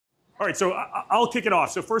All right, so I'll kick it off.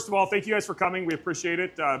 So first of all, thank you guys for coming. We appreciate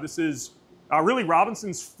it. This is really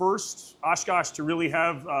Robinson's first Oshkosh to really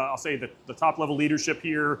have, I'll say, the top-level leadership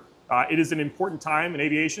here. It is an important time in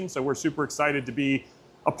aviation, so we're super excited to be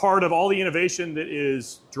a part of all the innovation that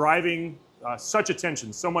is driving such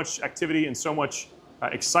attention, so much activity, and so much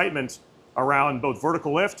excitement around both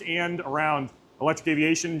vertical lift and around electric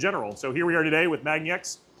aviation in general. So here we are today with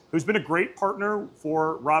magniX, who's been a great partner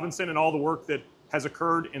for Robinson and all the work that has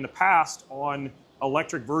occurred in the past on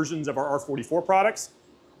electric versions of our R44 products.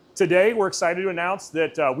 Today, we're excited to announce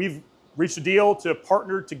that we've reached a deal to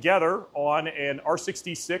partner together on an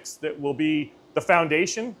R66 that will be the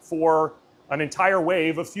foundation for an entire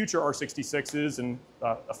wave of future R66s and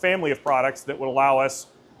a family of products that would allow us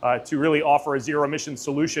to really offer a zero-emission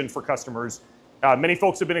solution for customers. Many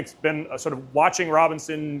folks have been sort of watching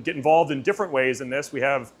Robinson get involved in different ways in this. We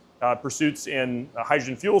have pursuits in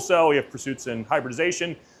hydrogen fuel cell, we have pursuits in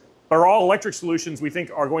hybridization. They're all electric solutions we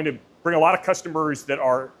think are going to bring a lot of customers that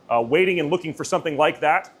are waiting and looking for something like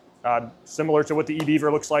that, similar to what the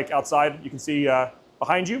eVTOL looks like outside, you can see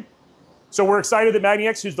behind you. So we're excited that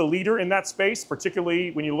magniX, who's the leader in that space,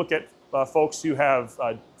 particularly when you look at folks who have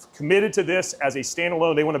committed to this as a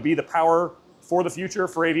standalone, they want to be the power for the future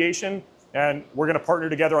for aviation. And we're going to partner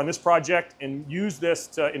together on this project and use this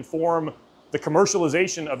to inform the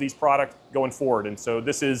commercialization of these products going forward. And so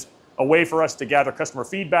this is a way for us to gather customer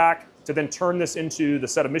feedback, to then turn this into the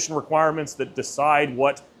set of mission requirements that decide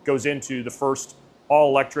what goes into the first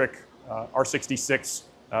all-electric R66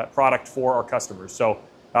 product for our customers. So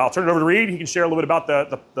I'll turn it over to Reed. He can share a little bit about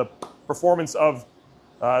the performance of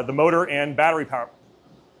the motor and battery power.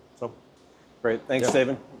 So, great, thanks,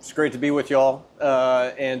 David. It's great to be with y'all,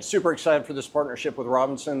 and super excited for this partnership with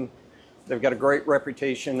Robinson. They've got a great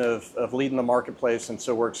reputation of leading the marketplace, and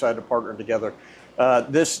so we're excited to partner together.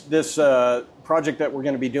 This project that we're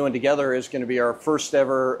going to be doing together is going to be our first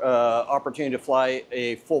ever opportunity to fly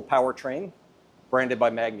a full powertrain branded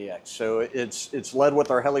by magniX. So it's led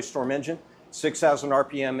with our Heli-Storm engine, 6,000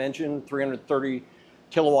 RPM engine, 330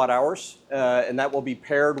 kilowatt hours, and that will be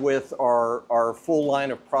paired with our full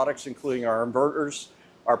line of products, including our inverters,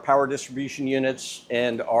 our power distribution units,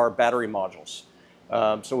 and our battery modules.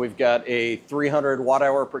 So we've got a 300 watt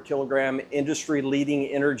hour per kilogram industry-leading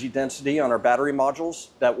energy density on our battery modules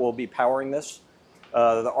that will be powering this.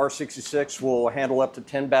 The R66 will handle up to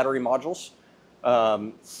 10 battery modules,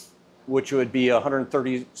 which would be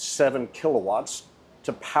 137 kilowatts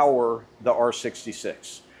to power the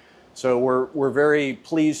R66. So we're very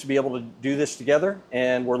pleased to be able to do this together,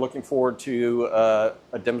 and we're looking forward to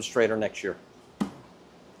a demonstrator next year.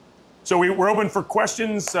 So we're open for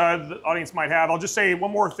questions the audience might have. I'll just say one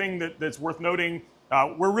more thing that's worth noting.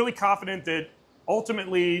 We're really confident that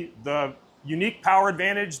ultimately the unique power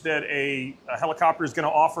advantage that a helicopter is going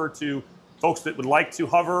to offer to folks that would like to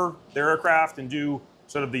hover their aircraft and do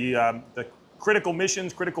sort of the critical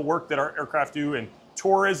missions, critical work that our aircraft do in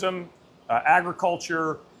tourism,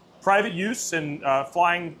 agriculture, private use, and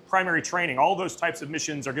flying primary training. All those types of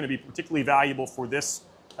missions are going to be particularly valuable for this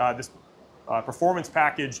performance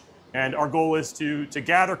package. And our goal is to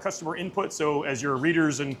gather customer input. So as your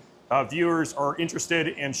readers and viewers are interested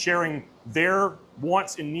in sharing their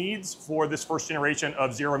wants and needs for this first generation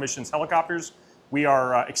of zero emissions helicopters, we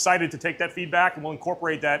are excited to take that feedback, and we'll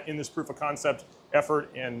incorporate that in this proof of concept effort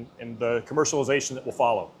and the commercialization that will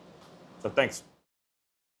follow. So thanks.